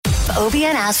Obie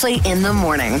and Ashley in the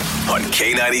morning on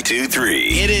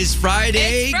K92.3. It is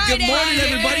Friday. It's Friday. Good morning,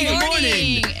 everybody. Good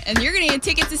morning. And you're going to get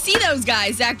tickets to see those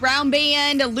guys. Zach Brown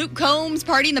Band, Luke Combs,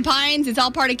 Party in the Pines. It's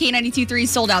all part of K92.3's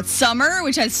Sold Out Summer,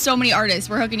 which has so many artists.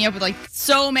 We're hooking you up with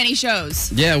so many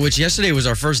shows. Yeah, which yesterday was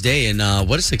our first day, and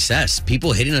what a success.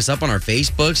 People hitting us up on our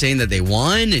Facebook saying that they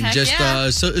won,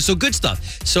 and so good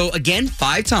stuff. So again,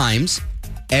 5 times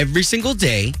every single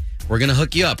day. We're going to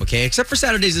hook you up, okay? Except for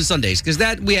Saturdays and Sundays, because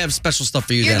that we have special stuff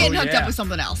for you. You're getting hooked up with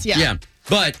something else, Yeah.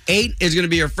 But 8 is going to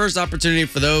be your first opportunity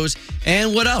for those.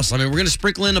 And what else? I mean, we're going to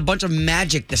sprinkle in a bunch of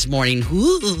magic this morning.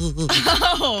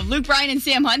 Oh, Luke Bryan and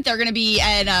Sam Hunt, they're going to be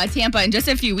at Tampa in just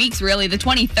a few weeks, really. The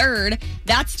 23rd.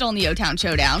 That's still in the O-Town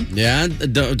Showdown. Yeah,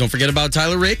 don't forget about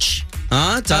Tyler Rich.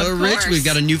 Tyler Rich, we've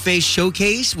got a new face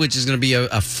showcase, which is going to be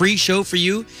a free show for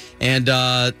you. And,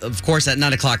 of course, at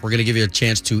 9 o'clock, we're going to give you a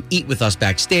chance to eat with us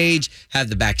backstage, have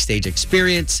the backstage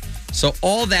experience. So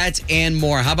all that and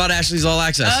more. How about Ashley's All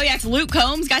Access? Oh, yeah, it's Luke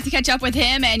Combs. Got to catch up with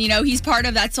him. And, he's part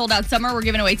of that Sold Out Summer. We're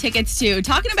giving away tickets to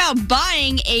talking about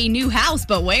buying a new house,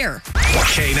 but where?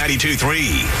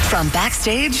 K92.3. from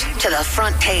backstage to the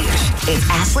front page. It's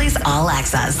Ashley's All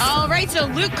Access. All right, so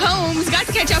Luke Combs, got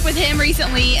to catch up with him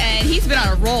recently, and he's been on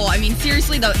a roll. I mean,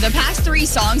 seriously, the past 3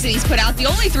 songs that he's put out, the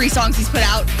only 3 songs he's put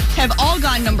out have all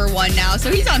gone #1 now.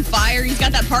 So he's on fire. He's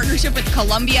got that partnership with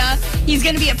Columbia. He's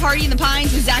going to be at Party in the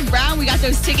Pines with Zach Brown. We got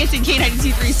those tickets in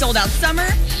K92.3 Sold Out Summer.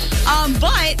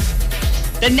 But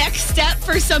the next step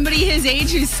for somebody his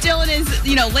age who's still in his,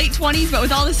 late 20s, but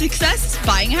with all the success,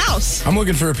 buying a house. I'm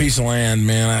looking for a piece of land,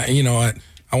 man.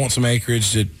 I want some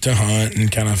acreage to hunt and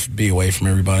kind of be away from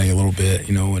everybody a little bit,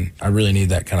 and I really need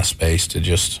that kind of space to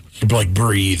just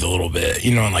breathe a little bit,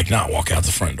 and not walk out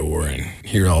the front door and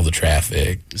hear all the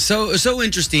traffic. So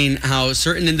interesting how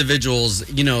certain individuals,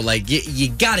 you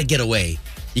got to get away.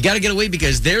 You got to get away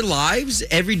because their lives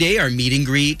every day are meet and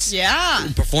greets. Yeah.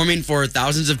 Performing for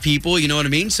thousands of people, you know what I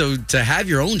mean? So to have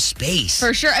your own space.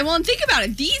 For sure. And think about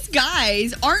it. These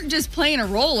guys aren't just playing a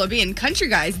role of being country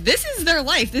guys. This is their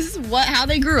life. This is how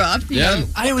they grew up. You know?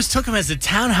 I always took him as a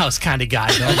townhouse kind of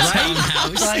guy, though, right?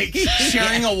 Townhouse. Like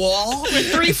sharing a wall.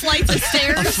 With 3 flights of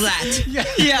stairs. A flat.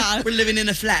 Yeah. We're living in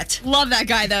a flat. Love that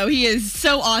guy, though. He is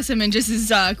so awesome and just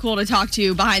as cool to talk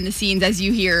to behind the scenes as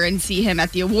you hear and see him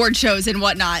at the award shows and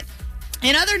whatnot.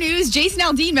 In other news, Jason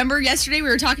Aldean, remember yesterday we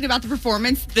were talking about the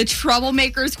performance, the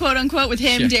troublemakers, quote unquote, with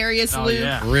him, Darius Luke.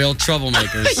 Yeah. Real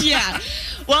troublemakers. Yeah.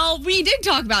 Well, we did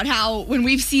talk about how when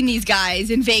we've seen these guys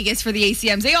in Vegas for the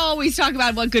ACMs, they always talk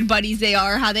about what good buddies they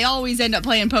are, how they always end up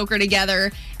playing poker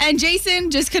together. And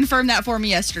Jason just confirmed that for me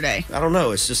yesterday. I don't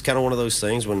know. It's just kind of one of those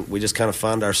things when we just kind of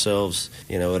find ourselves,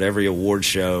 at every award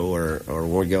show or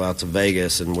when we go out to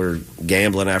Vegas and we're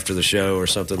gambling after the show or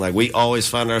something. Like, we always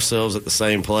find ourselves at the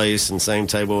same place and same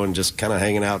table and just kind of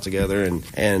hanging out together.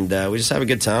 And we just have a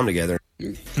good time together.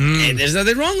 Hey, there's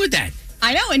nothing wrong with that.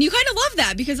 I know, and you kind of love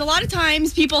that because a lot of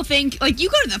times people think, you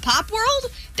go to the pop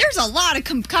world, there's a lot of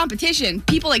competition.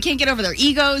 People that can't get over their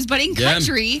egos, but in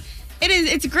country,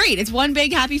 it's great. It's one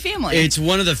big happy family. It's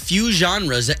one of the few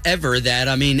genres ever that,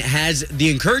 has the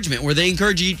encouragement where they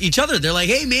encourage each other. They're like,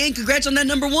 hey, man, congrats on that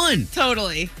 #1.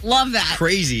 Totally. Love that.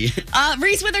 Crazy.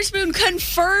 Reese Witherspoon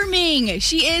confirming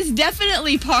she is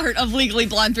definitely part of Legally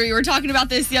Blonde 3. We were talking about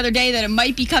this the other day that it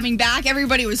might be coming back.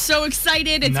 Everybody was so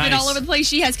excited. It's been all over the place.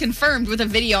 She has confirmed with a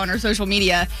video on her social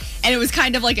media. And it was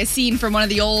kind of like a scene from one of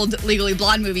the old Legally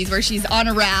Blonde movies where she's on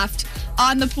a raft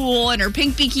on the pool in her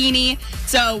pink bikini.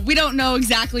 So we don't know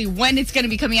exactly when it's going to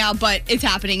be coming out, but it's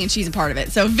happening and she's a part of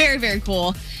it. So very, very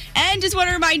cool. And just want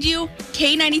to remind you,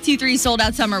 K92.3 Sold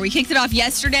Out Summer. We kicked it off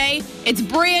yesterday. It's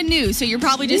brand new, so you're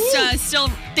probably just still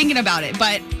thinking about it.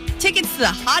 But tickets to the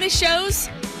hottest shows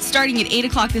starting at 8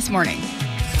 o'clock this morning.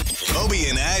 Obie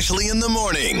and Ashley in the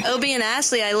morning. Obie and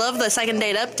Ashley, I love the second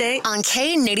date update. On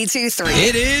K92.3.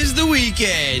 It is the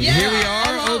weekend. Yeah, Here we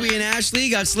are, Obie and Ashley.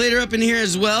 Got Slater up in here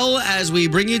as well as we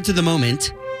bring you to the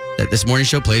moment that this morning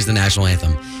show plays the national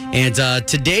anthem. And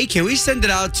today, can we send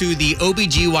it out to the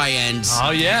OBGYNs?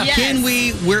 Oh, yeah. Yes. Can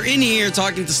we? We're in here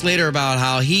talking to Slater about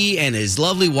how he and his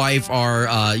lovely wife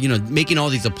are, making all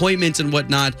these appointments and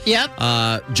whatnot.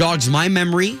 Yep. Jogs my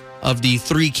memory of the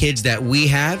 3 kids that we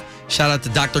have. Shout out to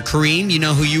Dr. Kareem. You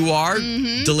know who you are.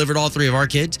 Mm-hmm. Delivered all 3 of our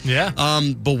kids. Yeah.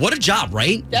 But what a job,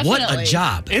 right? Definitely. What a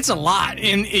job. It's a lot.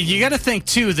 And you got to think,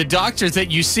 too, the doctors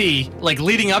that you see,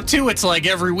 leading up to, it's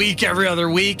every week, every other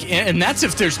week. And that's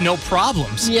if there's no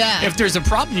problems. Yeah. If there's a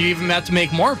problem, you even have to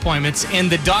make more appointments. And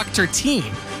the doctor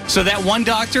team. So that one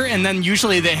doctor, and then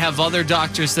usually they have other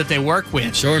doctors that they work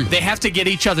with. Sure. They have to get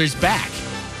each other's back.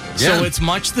 Yeah. So it's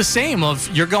much the same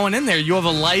of you're going in there, you have a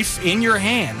life in your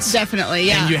hands. Definitely,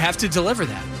 yeah. And you have to deliver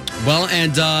that. Well,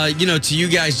 and to you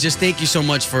guys, just thank you so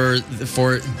much for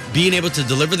being able to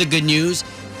deliver the good news,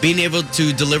 being able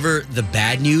to deliver the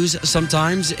bad news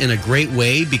sometimes in a great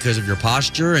way because of your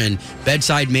posture and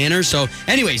bedside manner. So,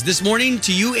 anyways, this morning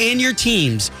to you and your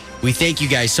teams, we thank you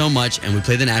guys so much, and we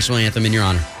play the national anthem in your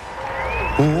honor.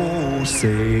 Oh,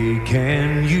 say,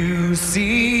 can you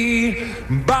see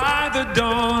by the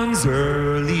dawn's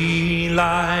early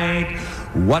light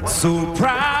what so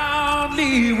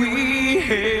proudly we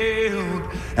hailed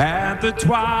at the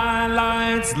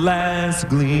twilight's last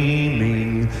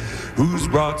gleaming, whose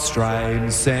broad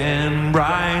stripes and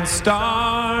bright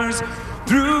stars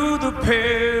through the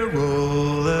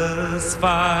perilous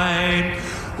fight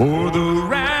o'er the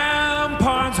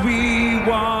ramparts we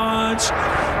watched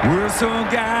were so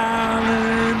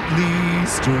gallantly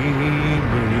streaming,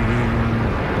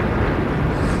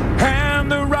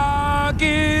 and the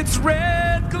rockets'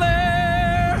 red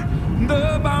glare,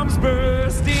 the bombs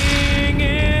bursting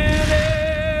in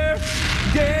air,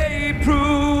 gave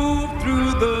proof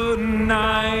through the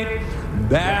night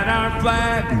that our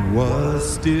flag was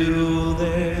still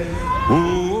there.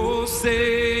 Oh,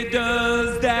 say,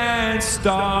 does that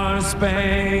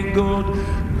star-spangled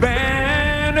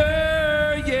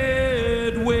banner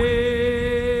yet wave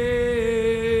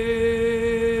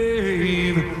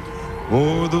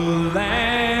o'er the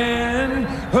land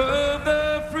of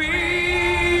the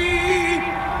free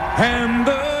and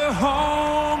the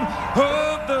home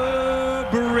of the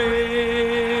brave?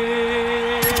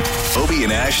 Obie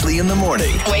and Ashley in the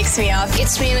morning. Wakes me up,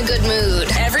 gets me in a good mood.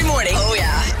 Every morning. Oh,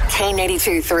 yeah.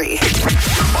 K92.3.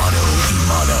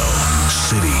 Mano,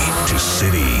 city to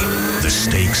city. The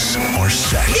stakes are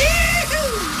set.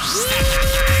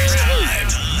 It's time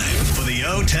for the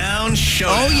O-Town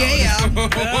Showdown. Oh, yeah. We're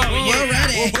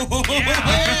ready.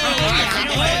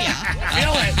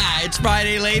 Feel it. It's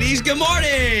Friday, ladies. Good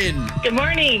morning. Good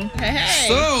morning. Hey.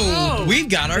 So, we've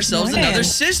got ourselves another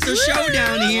sister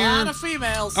showdown A here. lot of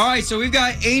females. All right, so we've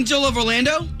got Angel of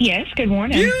Orlando. Yes, good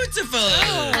morning. Beautiful.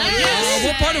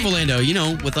 What part of Orlando?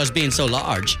 With us being so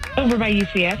large. Over by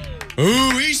UCF.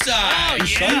 Ooh, East Side. Oh,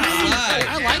 yeah.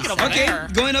 I like it over there.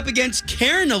 Going up against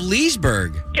Karen of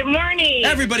Leesburg. Good morning.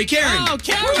 Everybody, Karen. Oh,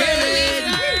 Karen.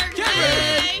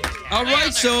 All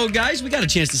right, so guys, we got a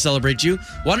chance to celebrate you.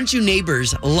 Why don't you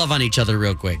neighbors love on each other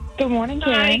real quick? Good morning,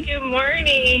 Hi, Karen. good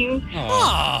morning.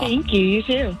 Thank you. You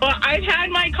too. Well, I've had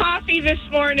my coffee this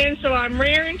morning, so I'm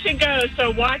rearing to go,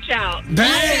 so watch out. Bam!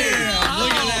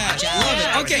 Look at that.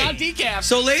 Love it. Okay. Not decaf.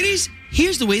 So, ladies,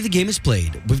 here's the way the game is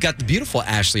played. We've got the beautiful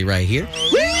Ashley right here.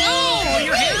 Oh,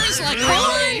 your hair is like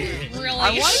curly.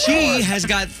 She has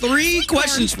got 3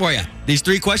 questions for you. These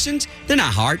 3 questions, they're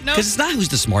not hard because it's not who's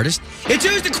the smartest. It's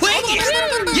who's the quickest.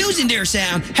 Using their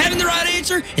sound, having the right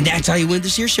answer, and that's how you win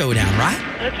this here showdown, right?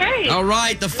 Okay. All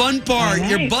right, the fun part, All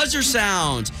right. your buzzer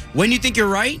sounds. When you think you're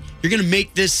right, you're going to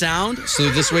make this sound,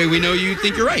 so this way we know you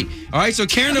think you're right. All right, so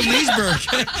Karen of Leesburg,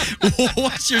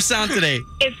 what's your sound today?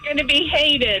 It's going to be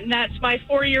Hayden. That's my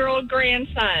 4-year-old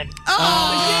grandson.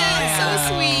 Oh, yeah,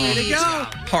 so sweet. Way to go.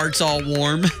 Heart's all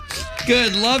warm.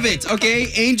 Good, love it. Okay,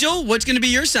 Angel, what's going to be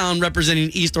your sound representing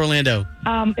East Orlando?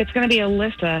 It's going to be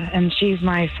Alyssa, and she's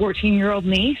my 14-year-old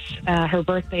niece. Her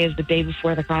birthday is the day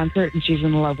before the concert, and she's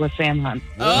in love with Sam Hunt.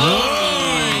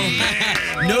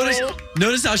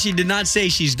 Notice how she did not say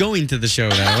she's going to the show,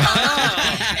 though.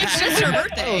 It's just her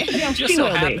birthday. Yeah, Just she so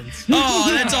will be. happens. Oh,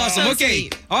 that's awesome. So Okay.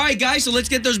 sweet. All right, guys, so let's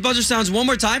get those buzzer sounds one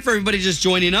more time for everybody just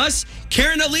joining us.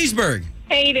 Karen of Leesburg.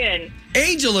 Hayden.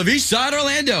 Angel of East Side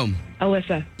Orlando.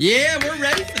 Alyssa. Yeah, we're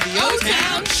ready for the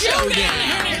O-Town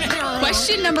Showdown.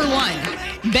 Question number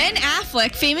 1. Ben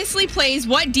Affleck famously plays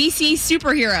what DC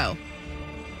superhero?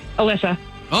 Alyssa.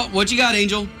 Oh, what you got,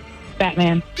 Angel?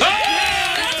 Batman.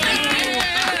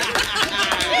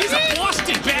 He's a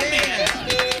Boston Batman.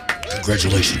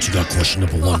 Congratulations, you got question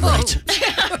number 1 right.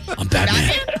 I'm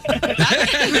Batman.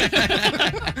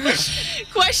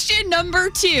 Question number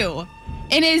 2.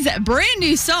 In his brand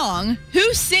new song,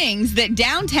 who sings that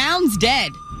Downtown's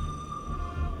Dead?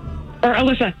 Or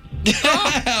Alyssa.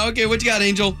 Okay, what you got,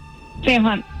 Angel? Sam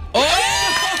Hunt. Oh!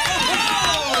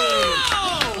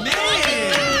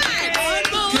 Man!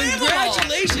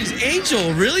 Congratulations,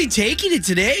 Angel. Really taking it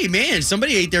today. Man,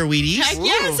 somebody ate their Wheaties. Heck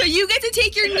yeah, so you get to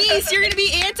take your niece. You're going to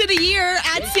be Aunt of the Year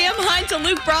at Sam Hunt to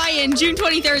Luke Bryan, June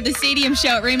 23rd, the stadium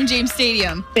show at Raymond James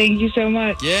Stadium. Thank you so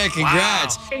much. Yeah,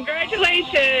 congrats.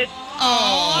 Congratulations.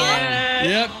 Aww. Yes.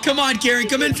 Yep. Come on, Karen.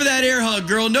 Come in for that air hug,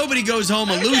 girl. Nobody goes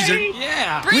home a loser.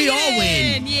 Yeah. We all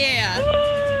win. Yeah.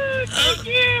 Woo, thank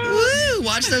you. Woo!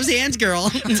 Watch those hands, girl.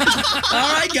 All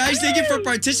right, guys. Thank you for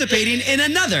participating in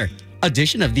another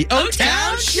edition of the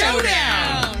O-Town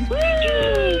Showdown. Woo,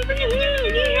 yeah.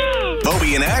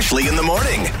 Obie and Ashley in the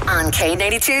morning. On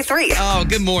K82-3. Oh,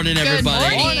 good morning,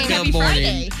 everybody. morning. Good Happy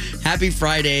morning. Friday. Happy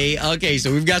Friday. Okay,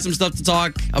 so we've got some stuff to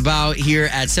talk about here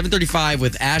at 7:35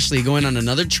 with Ashley going on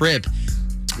another trip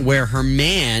where her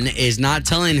man is not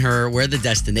telling her where the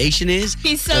destination is.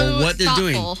 He's so or what they're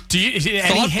thoughtful. doing. Do you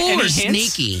Thoughtful any or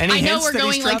hints? sneaky? Any I know hints we're that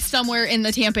he's going like dropped? somewhere in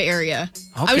the Tampa area.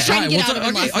 Okay. I was trying to get All out right, of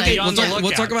him last Be we'll on the talk, we'll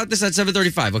lookout. talk about this at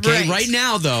 7:35. Okay, right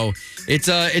now though, it's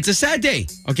a sad day.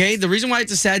 Okay, the reason why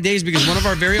it's a sad day is because one of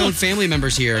our very own family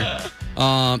members here.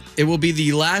 It will be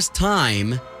the last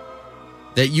time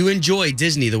that you enjoy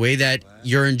Disney the way that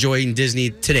you're enjoying Disney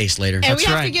today, Slater. And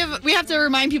we have to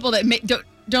remind people that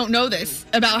don't know this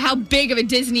about how big of a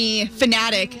Disney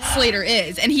fanatic Slater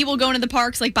is, and he will go into the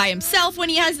parks like by himself when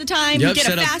he has the time. Yep, Get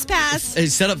set a up- fast pass.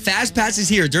 Set up fast passes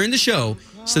here during the show,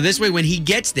 so this way when he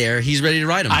gets there, he's ready to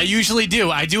ride them. I usually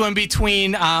do. I do in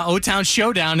between O-Town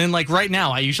Showdown and like right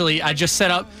now. I just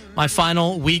set up my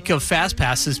final week of fast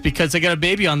passes because I got a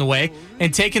baby on the way,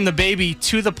 and taking the baby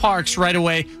to the parks right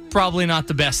away probably not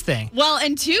the best thing. Well,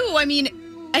 and two, I mean,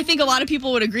 I think a lot of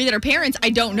people would agree that our parents, I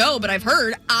don't know, but I've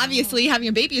heard, obviously having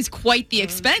a baby is quite the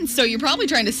expense. So you're probably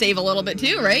trying to save a little bit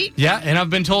too, right? Yeah, and I've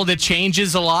been told it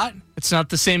changes a lot. It's not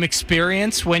the same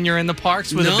experience when you're in the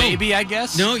parks with a baby, I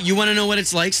guess. No, you want to know what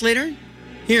it's like, Slater?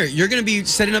 Here, you're going to be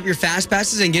setting up your fast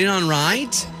passes and getting on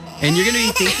rides, and you're going to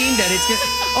be thinking that it's going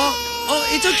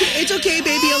to... it's okay,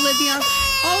 baby Olivia.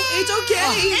 Oh, it's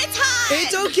okay. It's hot.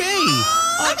 It's okay.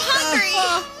 I'm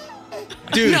hungry.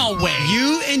 Dude, No way.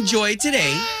 You enjoy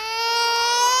today.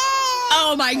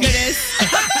 Oh my goodness.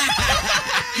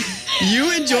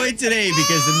 You enjoy today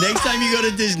because the next time you go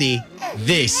to Disney,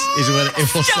 this is what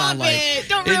it will Stop sound like. it.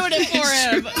 Don't ruin it for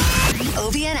him.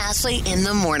 Obie and Ashley in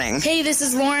the morning. Hey, this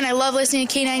is Lauren. I love listening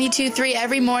to K92.3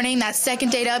 every morning. That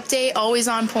second date update, always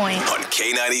on point. On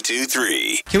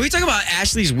K92-3. Can we talk about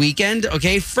Ashley's weekend?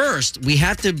 Okay, first, we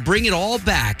have to bring it all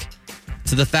back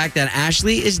to the fact that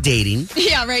Ashley is dating.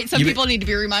 Yeah, right. Some You- people need to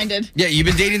be reminded. Yeah, you've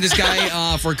been dating this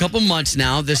guy for a couple months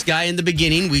now. This guy in the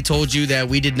beginning, we told you that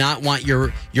we did not want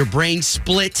your brain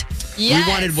split. Yes.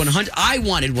 We wanted 100. I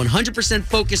wanted 100%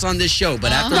 focus on this show,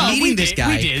 but after No, meeting we this did.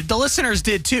 guy, We did. The listeners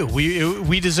did too.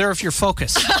 We deserve your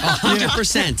focus.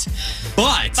 100%.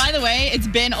 But By the way, it's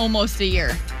been almost a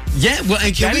year. yeah, well,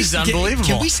 and That is unbelievable.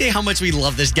 Can we say how much we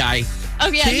love this guy? Oh,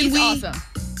 yeah, Can he's we- awesome.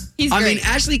 He's I great. mean,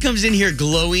 Ashley comes in here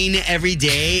glowing every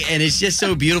day, and it's just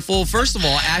so beautiful. First of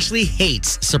all, Ashley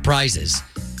hates surprises.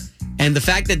 And the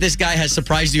fact that this guy has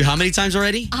surprised you how many times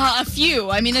already? A few.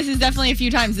 I mean, this is definitely a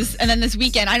few times. And then this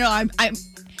weekend, I know I'm.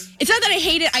 It's not that I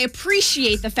hate it. I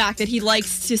appreciate the fact that he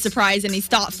likes to surprise and he's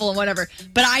thoughtful and whatever.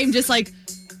 But I'm just like,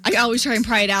 I always try and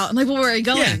pry it out. I'm like, well, where are you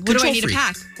going? Yeah, what do I control need freak. to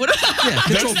pack? What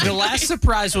do The last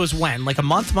surprise was when? Like a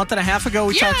month and a half ago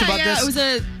we talked about this? It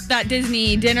was that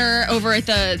Disney dinner over at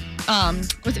the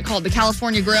what's it called? The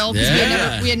California Grill. 'Cause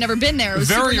Yeah. we had never been there. It was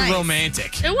Very super nice.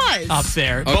 romantic. It was. Up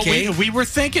there. Okay. But we were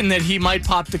thinking that he might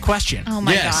pop the question. Oh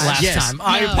my Yes. god. Last Yes. time.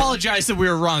 I No. apologize that we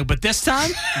were wrong, but this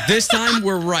time, This time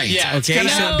we're right. Yeah, it's okay.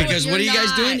 kinda- So No, because what are you you're guys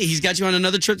not. doing? He's got you on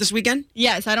another trip this weekend?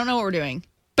 Yes, I don't know what we're doing,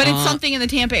 but it's something in the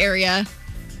Tampa area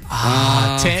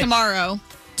tomorrow.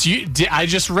 I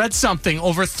just read something.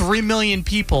 Over 3 million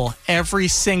people every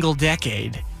single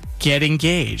decade get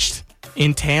engaged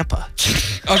in Tampa.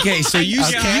 Okay, so you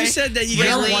Okay. you said that you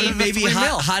Really? got One of the maybe 3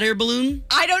 mil. hot air balloon?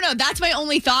 I don't know. That's my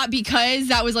only thought because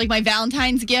that was like my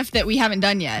Valentine's gift that we haven't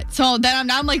done yet. So then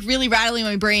I'm like really rattling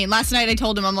my brain. Last night I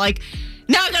told him, I'm like,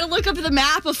 now I got to look up the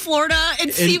map of Florida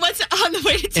and see what's on the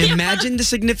way to Tampa. Imagine the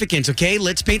significance, okay?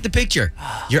 Let's paint the picture.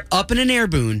 You're up in an air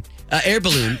balloon.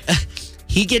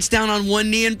 He gets down on one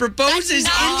knee and proposes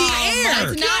That's in the not- air.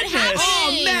 That's not happening.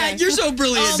 Oh, Matt, you're so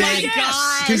brilliant, Oh my man.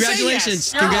 gosh. Congratulations.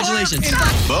 Say yes.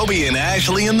 Congratulations. Obie and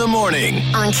Ashley in the morning.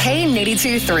 On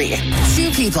K82-3.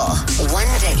 2 people, 1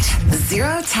 date,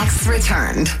 0 texts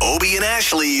returned. Obie and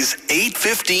Ashley's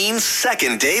 8:15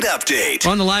 second date update.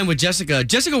 We're on the line with Jessica.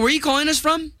 Jessica, where are you calling us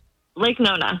from? Lake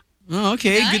Nona. Oh,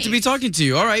 okay. Nice. Good to be talking to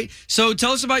you. All right. So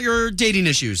tell us about your dating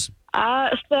issues.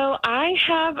 So I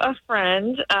have a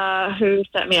friend who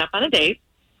set me up on a date.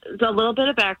 A little bit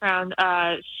of background.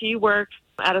 She works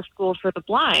at a school for the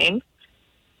blind.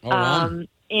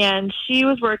 And she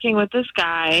was working with this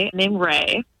guy named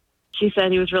Ray. She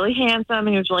said he was really handsome and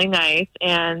he was really nice.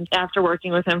 And after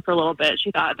working with him for a little bit,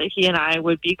 she thought that he and I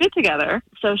would be good together.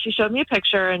 So she showed me a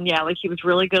picture, and yeah, like he was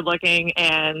really good looking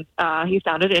and he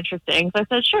sounded interesting. So I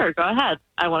said, sure, go ahead.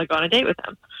 I want to go on a date with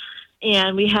him.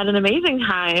 And we had an amazing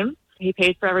time. He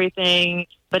paid for everything,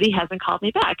 but he hasn't called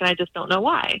me back, and I just don't know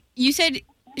why. You said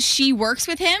she works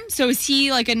with him? So is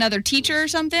he like another teacher or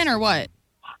something or what?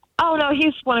 Oh, no,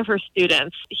 he's one of her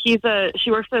students. She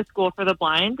works at a school for the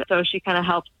blind, so she kind of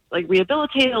helps like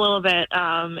rehabilitate a little bit,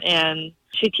 and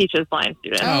she teaches blind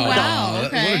students. Oh, wow.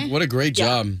 Okay. What a great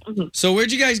job. Mm-hmm. So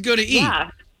where'd you guys go to eat? Yeah.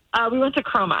 We went to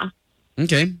Chroma.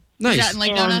 Okay. Nice. Is that in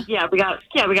Lake Nona? Yeah, we got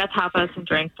tapas and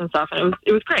drinks and stuff, and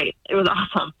it was great. It was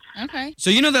awesome. Okay. So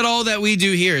you know that all that we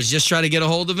do here is just try to get a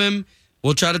hold of him.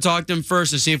 We'll try to talk to him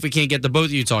first and see if we can't get the both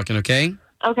of you talking, okay?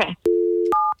 Okay.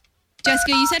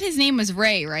 Jessica, you said his name was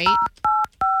Ray, right?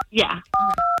 Yeah.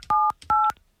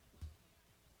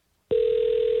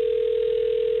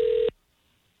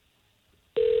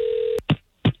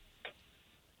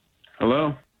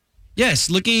 Hello? Yes,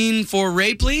 looking for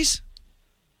Ray, please?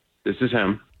 This is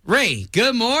him. Ray,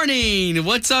 good morning.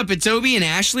 What's up? It's Toby and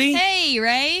Ashley. Hey,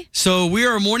 Ray. So we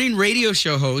are a morning radio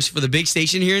show host for the big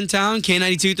station here in town,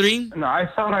 K92.3. No, I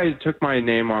thought I took my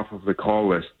name off of the call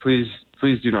list. Please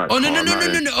do not. Oh, call. no. I'm not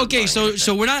interested. Okay,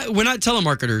 so we're not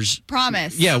telemarketers.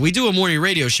 Promise. Yeah, we do a morning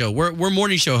radio show. We're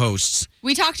morning show hosts.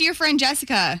 We talked to your friend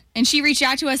Jessica, and she reached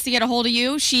out to us to get a hold of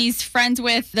you. She's friends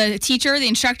with the teacher, the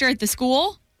instructor at the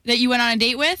school that you went on a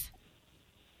date with.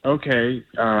 Okay,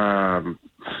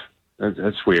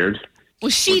 that's weird. Well,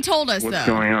 she told us, What's though.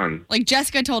 going on? Like,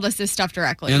 Jessica told us this stuff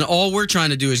directly. And all we're trying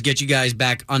to do is get you guys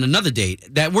back on another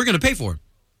date that we're going to pay for.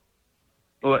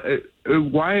 Well,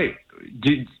 why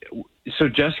did... So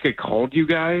Jessica called you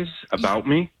guys about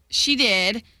me? She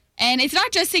did. And it's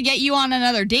not just to get you on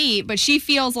another date, but she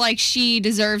feels like she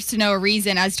deserves to know a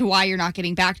reason as to why you're not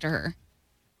getting back to her.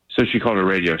 So she called a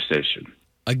radio station.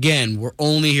 Again, we're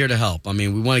only here to help. I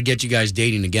mean, we want to get you guys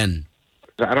dating again.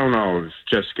 I don't know if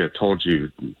Jessica told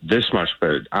you this much,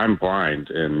 but I'm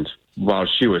blind. And while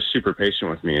she was super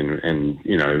patient with me and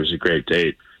you know, it was a great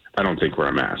date, I don't think we're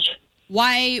a match.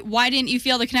 Why didn't you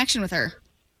feel the connection with her?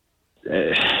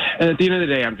 At the end of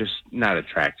the day, I'm just not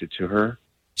attracted to her.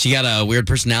 She got a weird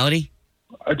personality?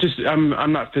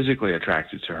 I'm not physically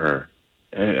attracted to her.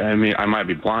 I mean, I might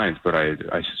be blind, but I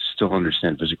still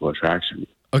understand physical attraction.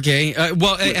 Okay.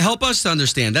 Help us to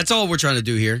understand. That's all we're trying to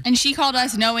do here. And she called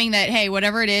us knowing that, hey,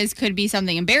 whatever it is could be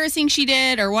something embarrassing she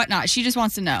did or whatnot. She just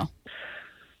wants to know.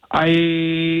 I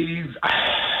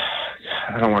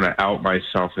don't want to out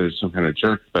myself as some kind of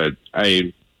jerk, but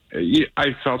I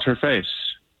felt her face,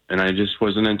 and I just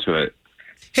wasn't into it.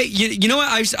 Hey, you know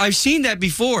what? I've seen that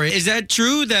before. Is that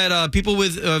true that people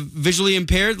with visually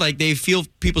impaired, like they feel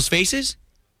people's faces?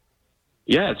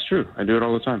 Yeah, it's true. I do it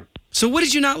all the time. So what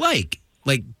did you not like?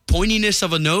 Like pointiness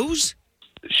of a nose?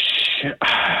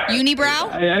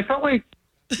 Unibrow? I felt like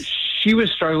she was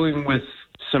struggling with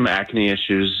some acne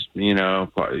issues,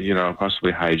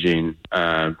 possibly hygiene.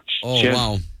 She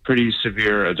had pretty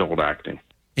severe adult acne.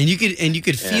 And you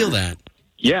could feel that.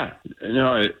 Yeah.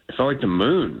 It felt like the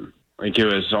moon. Like it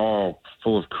was all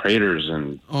full of craters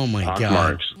and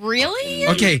pockmarks. Really?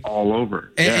 Okay. All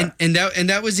over. And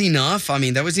that was enough? I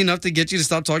mean, that was enough to get you to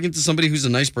stop talking to somebody who's a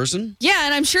nice person? Yeah,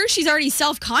 and I'm sure she's already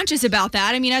self-conscious about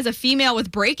that. I mean, as a female with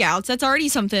breakouts, that's already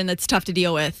something that's tough to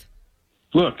deal with.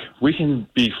 Look, we can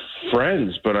be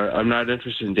friends, but I'm not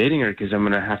interested in dating her because I'm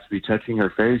going to have to be touching her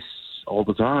face all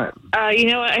the time. You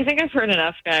know what? I think I've heard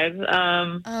enough, guys.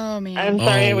 Oh man, I'm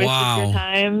sorry I wasted your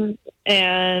time,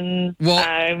 and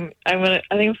I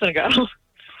think I'm gonna go.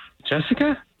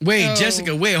 Jessica? Wait,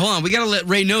 Jessica, hold on. We gotta let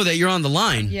Ray know that you're on the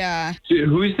line. Yeah.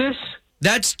 Who is this?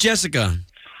 That's Jessica.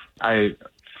 I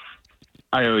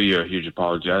owe you a huge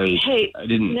apology. I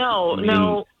didn't.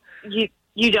 No,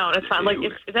 you don't. It's fine. Like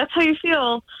if that's how you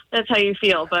feel, that's how you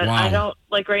feel. But I don't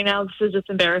like right now. This is just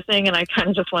embarrassing, and I kind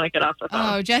of just want to get off the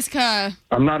phone. Oh, Jessica.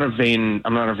 I'm not a vain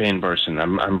person.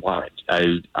 I'm blind.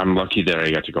 I'm lucky that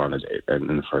I got to go on a date in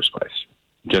the first place.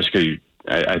 Jessica,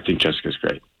 I think Jessica's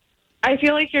great. I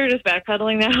feel like you're just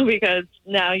backpedaling now because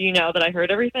now you know that I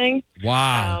heard everything.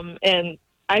 Wow. And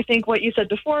I think what you said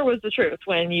before was the truth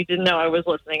when you didn't know I was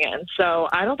listening in. So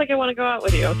I don't think I want to go out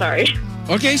with you. I'm sorry.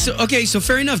 Okay, so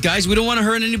fair enough, guys. We don't want to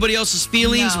hurt anybody else's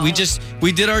feelings. No.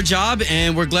 We did our job,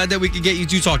 and we're glad that we could get you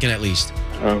two talking at least.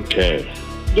 Okay.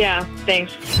 Yeah,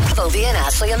 thanks. Obie and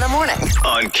Ashley in the morning.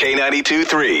 On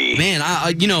K92.3. Man,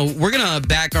 we're going to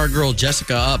back our girl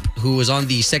Jessica up, who was on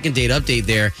the second date update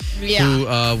there, who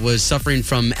was suffering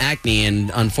from acne,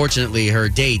 and unfortunately her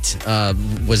date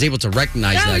was able to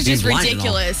recognize that. That was just being blind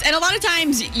ridiculous. And a lot of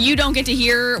times you don't get to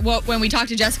hear when we talk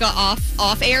to Jessica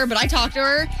off air, but I talked to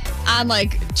her on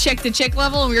like chick to chick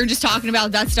level, and we were just talking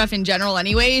about that stuff in general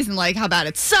anyways, and like how bad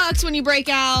it sucks when you break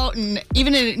out, and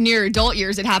even in your adult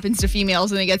years it happens to females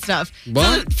when they get stuff. What?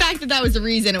 So the fact that was the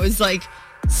reason, it was like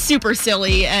super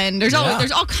silly. And there's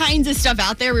all kinds of stuff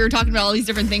out there. We were talking about all these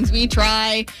different things we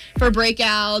try for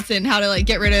breakouts and how to like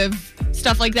get rid of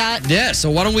stuff like that. Yeah,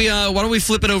 so why don't we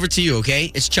flip it over to you,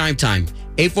 okay? It's chime time.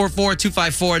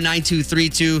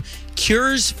 844-254-9232.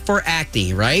 Cures for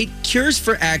acne, right? Cures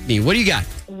for acne. What do you got?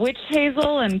 Witch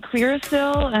hazel and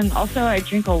Clearasil, and also I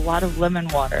drink a lot of lemon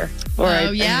water.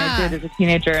 I did as a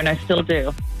teenager, and I still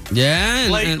do. Yeah.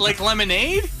 Like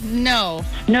lemonade? No.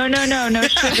 No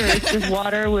sugar. It's just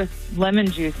water with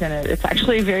lemon juice in it. It's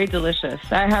actually very delicious.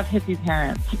 I have hippie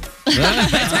parents.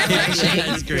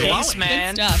 That's great. Thanks,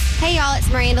 man. Hey, y'all, it's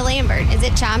Miranda Lambert. Is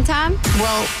it chime time?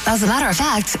 Well, as a matter of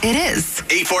fact, it is.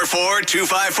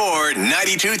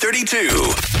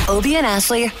 844-254-9232. Obie and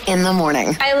Ashley in the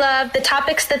morning. I love the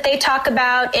topics that they talk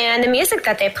about and the music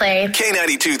that they play.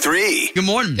 K92.3. Good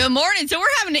morning. Good morning. So we're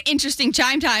having an interesting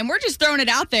chime time. We're just throwing it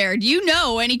out there. Do you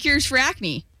know any cures for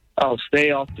acne? Oh,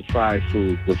 stay off the fried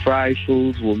foods. The fried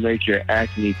foods will make your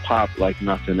acne pop like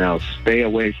nothing else. Stay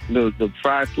away from the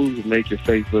fried foods will make your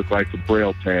face look like a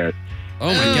Braille pad. Oh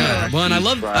my God! Well, and I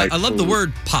love the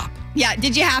word pop. Yeah,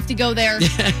 did you have to go there?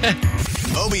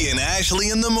 Obie and Ashley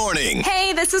in the morning.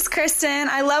 Hey, this is Kristen.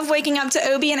 I love waking up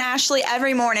to Obie and Ashley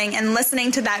every morning and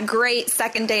listening to that great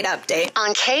second date update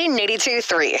on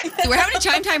K92.3. So we're having a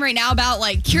chime time right now about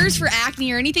like cures for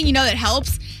acne or anything you know that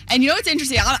helps. And you know what's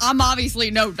interesting? I'm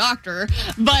obviously no doctor,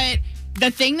 but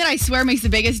the thing that I swear makes the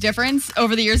biggest difference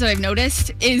over the years that I've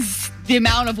noticed is the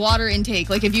amount of water intake.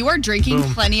 Like if you are drinking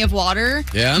plenty of water,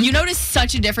 you notice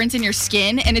such a difference in your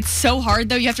skin. And it's so hard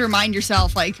though. You have to remind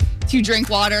yourself like to drink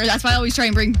water. That's why I always try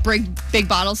and bring big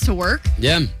bottles to work.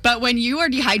 Yeah. But when you are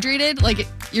dehydrated, like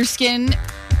your skin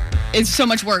is so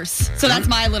much worse. So that's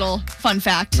my little fun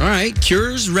fact. All right.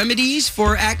 Cures, remedies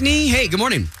for acne. Hey, good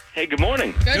morning. Hey, good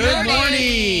morning. Good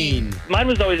morning. Mine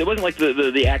was always, it wasn't like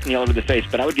the acne all over the face,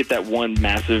 but I would get that one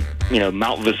massive,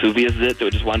 Mount Vesuvius zit that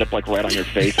would just wind up like right on your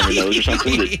face and your nose or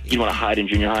something that you'd want to hide in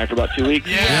junior high for about 2 weeks.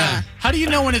 Yeah. How do you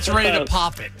know when it's ready to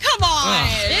pop it? Come on.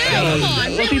 Come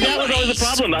on. Well, see, that was always the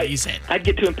problem. I'd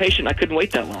get too impatient. I couldn't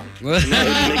wait that long. That's a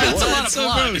lot of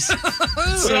blood.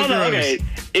 Okay,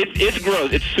 it's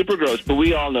gross. It's super gross, but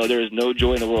we all know there is no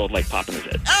joy in the world like popping a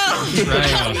zit.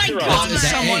 Oh my God.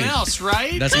 Someone else,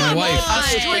 right? That's my wife.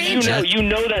 You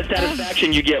know that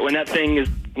satisfaction you get when that thing is,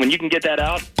 when you can get that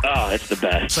out. Oh, it's the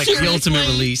best. It's like the ultimate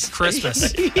release.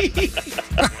 Christmas.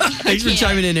 Thanks for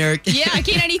chiming in, Eric. Yeah,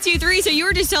 K92.3. So you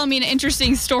were just telling me an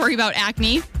interesting story about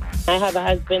acne. I have a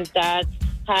husband that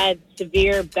had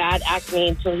severe bad acne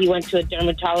until he went to a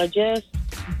dermatologist.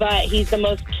 But he's the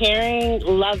most caring,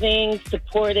 loving,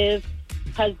 supportive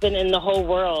husband in the whole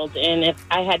world. And if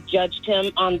I had judged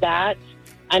him on that,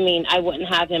 I mean, I wouldn't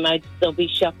have him. I'd still be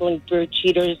shuffling through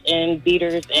cheaters and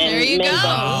beaters and there you go.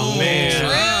 Oh, man.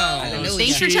 Wow.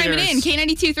 Thanks for chiming in.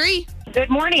 K92.3. Good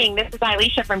morning. This is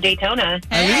Elisha from Daytona.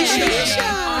 Elisha.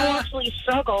 I actually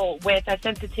struggle with a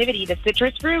sensitivity to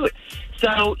citrus fruit.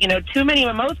 So, too many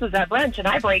mimosas at brunch and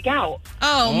I break out.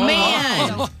 Oh,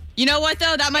 man. You know what,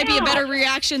 though? That might be a better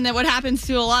reaction than what happens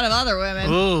to a lot of other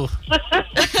women. Ooh.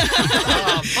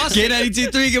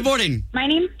 K92.3, good morning. My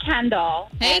name's Kendall.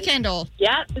 Hey, Kendall.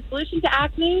 Yeah, the solution to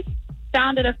acne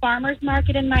found at a farmer's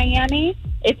market in Miami.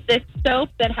 It's this soap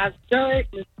that has dirt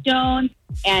and stones,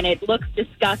 and it looks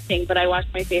disgusting, but I wash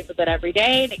my face with it every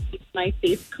day, and it keeps my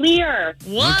face clear.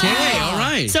 Wow. Okay, all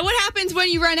right. So what happens when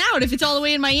you run out if it's all the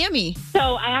way in Miami?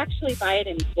 So I actually buy it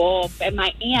in bulk, and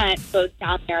my aunt goes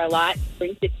down there a lot and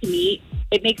brings it to me.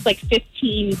 It makes like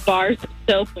 15 bars of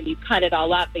soap when you cut it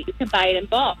all up, but you can buy it in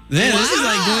bulk. Yeah, this is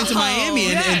like going to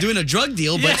Miami and doing a drug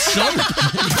deal, but soap.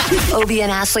 Obie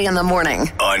and Ashley in the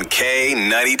morning on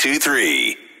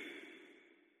K92.3.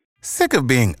 Sick of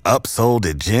being upsold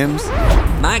at gyms?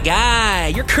 My guy,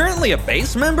 you're currently a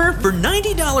base member? For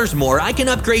 $90 more, I can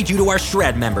upgrade you to our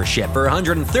Shred membership. For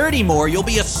 $130 more, you'll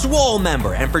be a Swole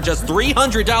member. And for just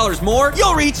 $300 more,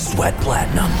 you'll reach Sweat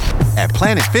Platinum. At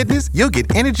Planet Fitness, you'll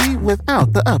get energy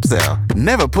without the upsell.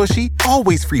 Never pushy,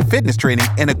 always free fitness training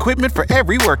and equipment for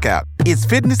every workout. It's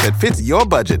fitness that fits your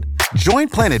budget. Join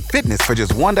Planet Fitness for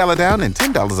just $1 down and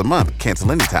 $10 a month.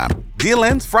 Cancel anytime. Deal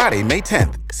ends Friday, May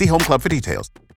 10th. See Home Club for details.